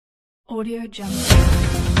Audio Jungle.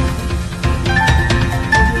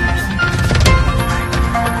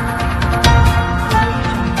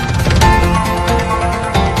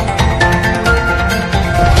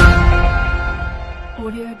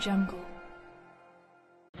 Audio Jungle.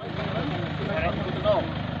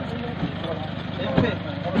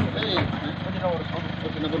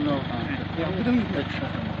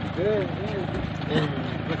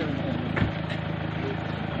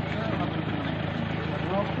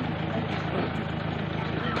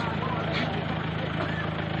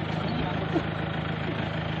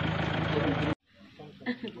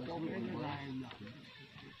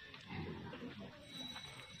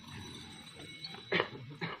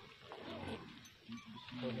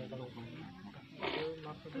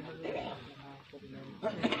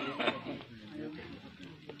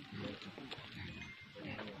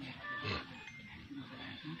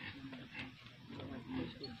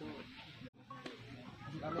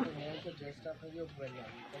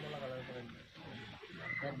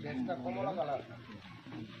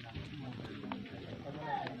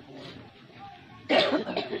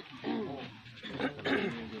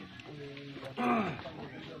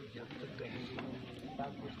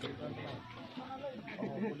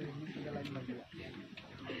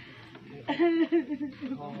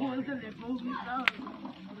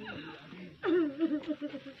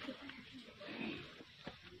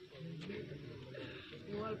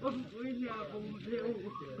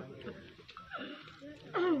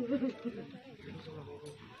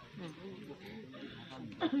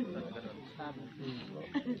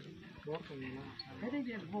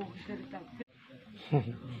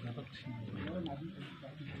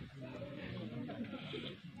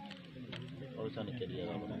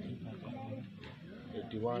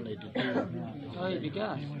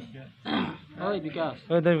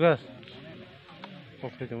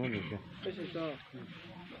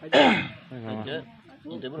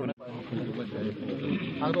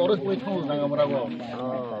 Aku harus pulang dengan meragu.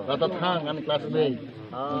 Rata thang ane kelas B.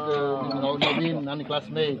 Nobin ane kelas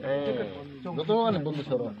B. Betul kan buntu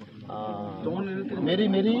soro. Meri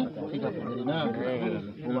tiga meri na.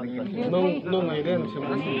 Nung airen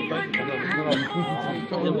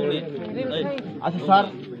asar.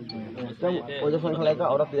 Ojo son khaleka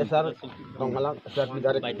orang tidak sar tong halak sar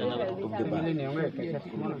bidaret untuk debat.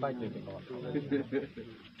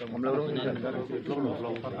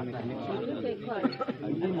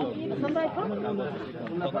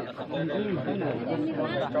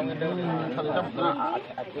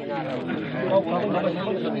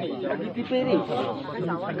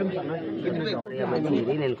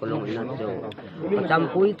 Nen kolong inato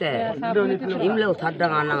campui teh imleu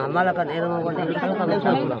sadang anang malakan erong kon ini kalau kamu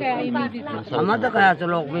sama amata kaya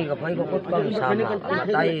celok mi ka pai ko kot kam sama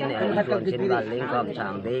tai ne kon sin gal lingkam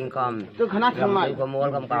sang dingkam tu khana sama ko mol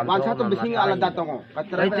kam kam baca tu bising ala datang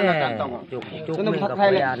katra datang cuk mi ka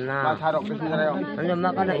payana anya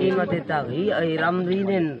makana imate tak hi ai ram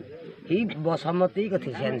rinen hi bosamati ka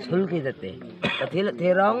thisen sul ki dete kathil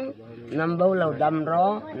therong nambau lau dam ro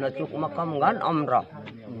na cuk makam gan om ro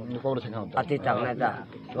ati tak neta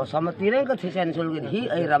bosamati ren ka thisen sul ki hi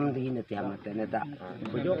ai ram rin ti amate neta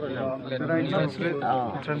bujok na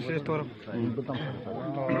translator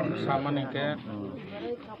samane ke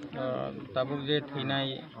tabuk je thinai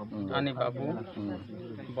ani babu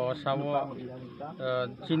বসাবো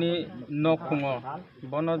চিনি নখুঙো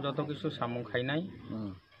বনো যত কিছু সামুং খাইনাই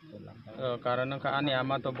কারণ আনি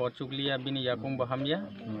আমা তো বচুকলিয়া বিনি ইয়াকুং বহামিয়া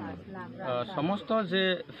সমস্ত যে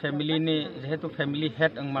ফ্যামিলি নি যেহেতু ফ্যামিলি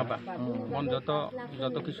হেড মাবা মন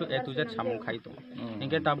যত কিছু এ টু জেড সামুং খাইতো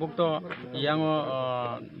ইনকে তাবুক তো ইয়াং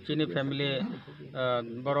চিনি ফ্যামিলি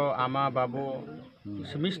বড় আমা বাবু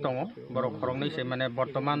সিমিস দङ বড় খরংনैसे माने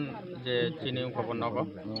बर्तमान जे चिनि खबर नगो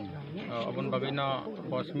अबन बागैनो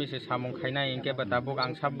बसमिसे सामुं खाइनाय इनके बताबुक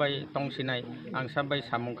आं साबबाय तंसिनाय आं साबबाय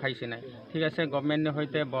सामुं खाइसिनाय ठीक আছে गभर्नमेंट ने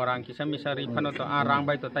होइते बरां किसा मिसा रिफानो तो आ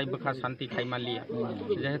रांबाय तो ताइ बखा शांति खाइमालिया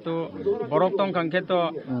जेहेतु बरफ तंग कांखे तो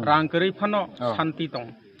रां करिफानो शांति तंग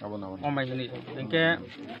अमायनि इनके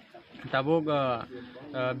ताबुक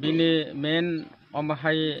बिनि मेन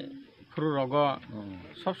अमहाय फ्रु रग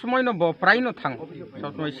सब समय न प्राय न थां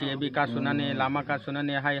सब समय सीएबी का सुनाने लामा का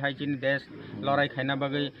सुनाने हाय हाय चिन देश लड़ाई खाइना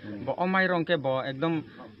बागै ब अमाय रंके ब एकदम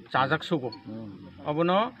चाजाक सुगो अब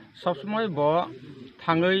न सब समय ब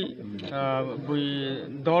थाङै बुई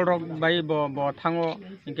दल रक बाय ब थाङो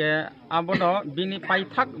इनके आबद बिनि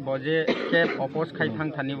पाइथाक ब जे के अपोज खाइ थां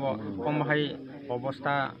थानि ब अमहाय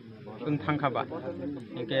अवस्था थांखाबा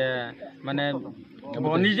इनके माने ब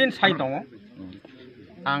निजिन साइ दङ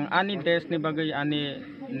आं आनि देशनि बागै आनि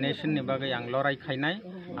नेशननि बागै आं लड़ाई खाइनाय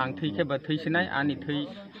आं थैखेबा थैसिनाय आनि थै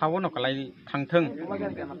सावनो कलाई थांथों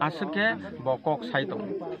आसुके बकक साइतो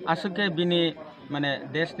आसुके बिनि माने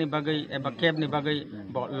देशनि बागै एबा केबनि बागै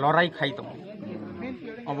लराय खाइतो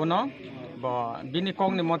अबनो ब बिनि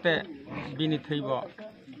कगनि मते बिनि थैब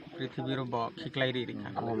पृथ्वीर ब खिक्लाइरि रिखा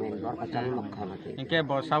इनके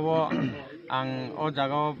बसावो आं ओ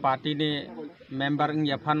जागाव पार्टीनि मेम्बार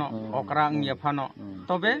याफानो अकरा याफानो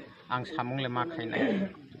तबे आं सामुंले मा खाइनाय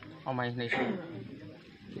अमाय होनैसो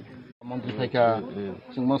मंत्री थाइका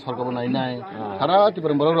जों मा सरकार बनायनाय सारा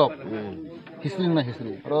तिबर बररक हिस्ट्री ना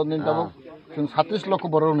हिस्ट्री र निन दाबो जों 37 लाख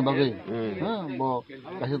बररनि बागै ह ब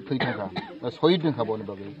गासै थै थांखा सहिद दोंखा बनि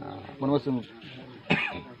बागै मनबा जों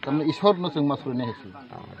तमने ईश्वर न जों मा सुरने हेसि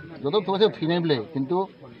जतो थोसे थैनायब्ले किन्तु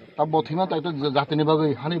ताब थैमा ताइतो जातिनि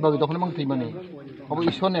बागै हानि बागै दखने मा थैमाने अब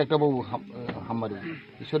ईश्वरने एकटा बो हाममारि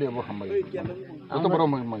ईश्वरनि अब हाममारि जतो बर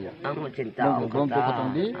माया आंबो चिन्ता ग्रंथ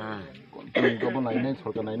खतमदि गबन नायनाय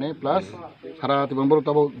सरकार नायनाय प्लस सारा तिबन बर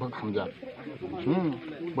ताबो खामजा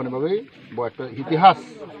बने बागै ब एकटा इतिहास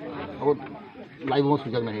अब लाइव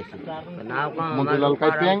सुजाग ना हेसि मंत्रिलाल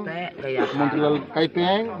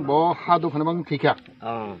काइपें ब हा दखने मा थैखा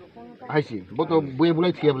हाइसि बतो बुए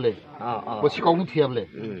बुलाय थियाबले ब सिकाउनि थियाबले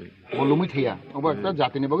ब लुमि थिया अब एकटा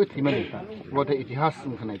जातिनि बागै थिमानि बते इतिहास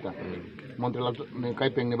खनायता मन्त्रिलाल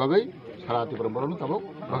काइपेंनि बागै सारा तिबर बरन ताबो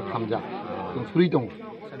खामजा जों सुरि दं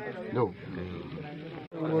दौ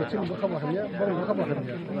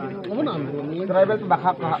ट्राइबल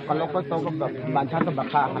बाखा kalau ko to bansa to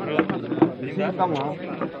bakha si tong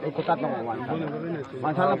ikutat tong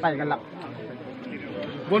bansa la pai galak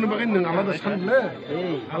bon bagin nang alada sanle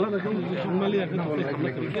alada kan sunmali akan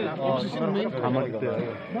opposition main amar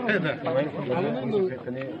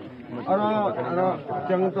aro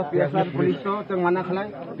jeng to biasa polis to teng mana khalai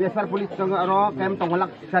biasa polis teng aro kem tong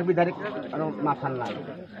halak serbi direct aro masan lai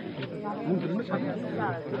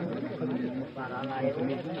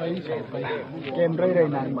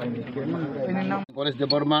Polres de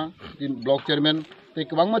Burma tin block chairman te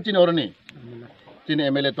kwangma tin orni tin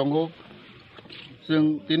MLA tongo जों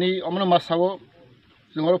दिनै अमनो मासाव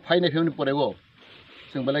जों आरो फाइनाय फेमनि परेगो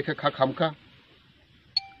जों बेलायखा खा खामखा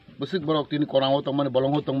बसिक बरक दिनै कोराङाव तंमानि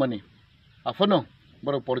बलंगो तंमानि आफनो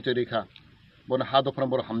बरक परिचय रेखा बन हा दफरा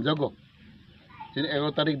बर हामजागो दिनै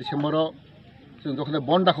 11 तारिख डिसेम्बर जों जखने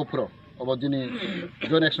बन्दा खफरो अब दिनै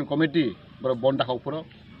जॉइंट एक्शन कमिटी बर बन्दा खफरो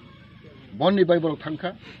बननि बाय बर थांखा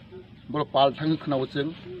बर पाल थांग खनाव जों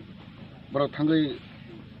बर थांगै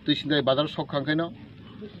दैसिनाय बाजार सक खांखायनो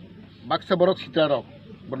बाक्सा बरक सिटारक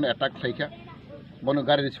बरन अटैक खायखा बन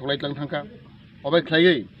गारि सलायलां थांखा अबाय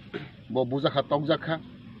खायै ब बुजाखा तक जाखा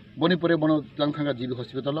बनि परे बन लां थांखा जीबी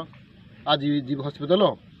हॉस्पिटल आ जीबी हॉस्पिटल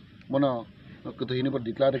बन कतहिनि बर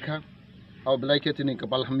दिक्ला रेखा अब बेलायखे तिनि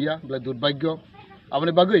कपाल हामिया बेला दुर्भाग्य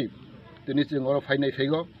आबने बागै तिनि जों अर फाइनाय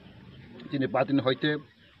फैगो तिनि पार्टीनि हयते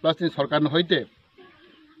प्लास तिनि सरकारनि हयते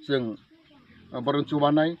जों बरन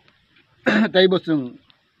चुबानाय ताइबो जों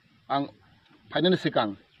आं फाइनायनि सिगां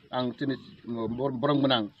आं तिनि बरं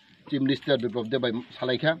गोनां चिफ मिनिस्टार बिप्लब देबाय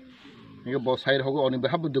सालायखा निगे ब साइर हगो अन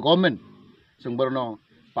बिहाफ अफ द गभर्नमेन्ट जों बरनो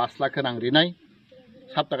 5 लाख रां रिनाय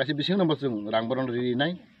 7 टाकासि बिसिं नम्बर जों रां बरन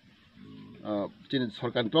रिनाय तिनि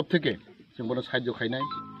सरकारनि तरफ থেকে जों बरनो साहाय्य खायनाय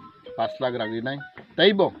 5 लाख रां रिनाय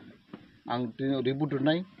ताइबो आं तिनि रिपोर्ट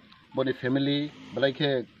रिनाय बनि फेमिली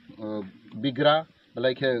बेलायखे बिग्रा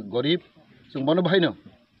बेलायखे गरिब जों बनो बाहायनो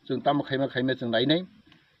जों ताम खायमा जों नायनाय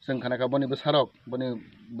जों खानाखा बनि बोसारक बनि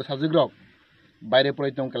बोसाजिग्रक बायरे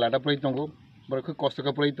प्रयत्न केलादा प्रयत्न को बरखो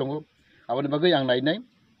कष्टका प्रयत्न को आबनि बागै आं नायनाय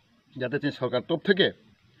जाते जों सरकार तरफ থেকে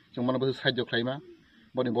जों माने बस साहाय्य खायमा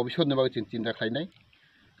बनि भबिष्यतनि बागै जों चिन्ता खायनाय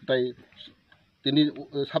ताइ तिनि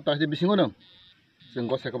सप्ताहसे बिसिङावनो जों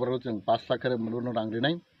गसायखबराव जों 5 लाख मोननो रां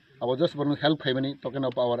रिनाय अब जस्ट बरनो हेल्प खायमानि टकेन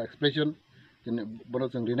अफ आवर एक्सप्रेशन जों बनो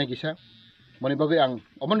जों रिनाय गिसा बनि बागै आं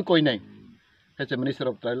अमन कयनाय as a minister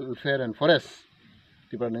of tribal welfare end forest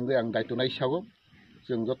तिब्रा नंगै आं दायित्व नाय हिसाबै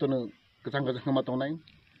जों जतनो गोजान खामा तंनाय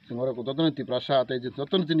जों अर जतनो तिब्रासा आते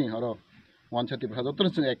जतनो दिनि अर वानसा तिब्रा जतनो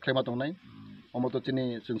जों एक खामा तंनाय अमतो दिनि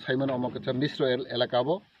जों साइमन अमक मिश्र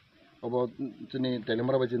एलाकाबो अब दिनि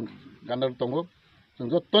तेलेमरा जों गान्दार तंगो जों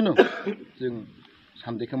जतनो जों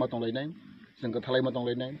सामदे खामा तंलायनाय जों गथालायमा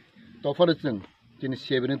तंलायनाय तफर जों दिनि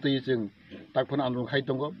सेबनि तै जों ताकफोन आन्दोलन खाय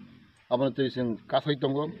तंगो आबनो तै जों काफाय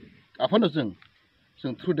तंगो आफनो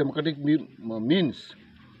जों through democratic means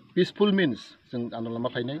peaceful means जों आन्दोलन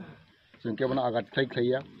खायनाय जों केवल आघात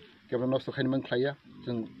खायया केवल नष्ट खायनमन खायया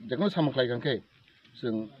जों जेखुनु सामन खायखांखे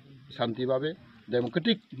जों शांति भाबे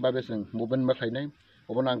डेमोक्रेटिक भाबे जों मुभमेन्ट खायनाय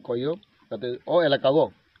अबन आं कयो जाते अ एलाकाओ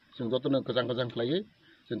जों जतनो गोजान खाययै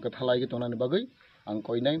जों कथालायगे तंनानि बागै आं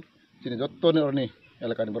कयनाय दिनै जतनो अरनि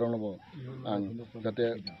एलाकानि बरनबो आं जाते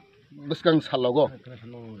बेसेबां सालावगो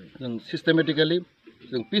जों सिस्टेमेटिकेलि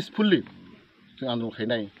जों पिसफुलि जों आन्दलन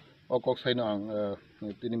खालामनाय अकक साइनो आं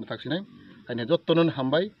दिनै थाखिनाय आंनि जत्तनन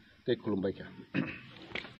हामबाय दै खुलुमबायखा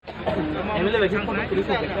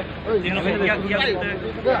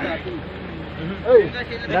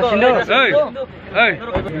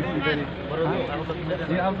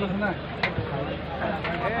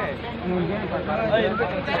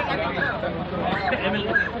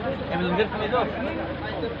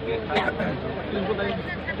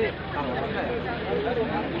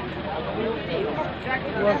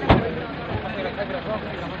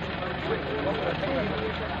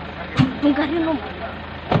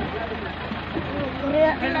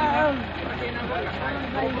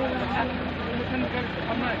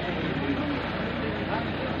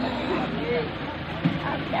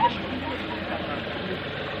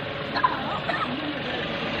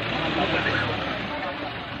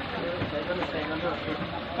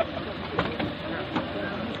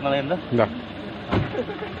Malam dah. Dah.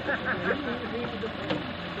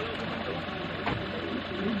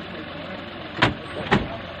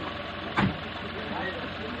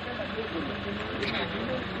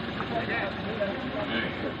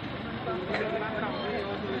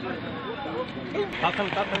 Tatang.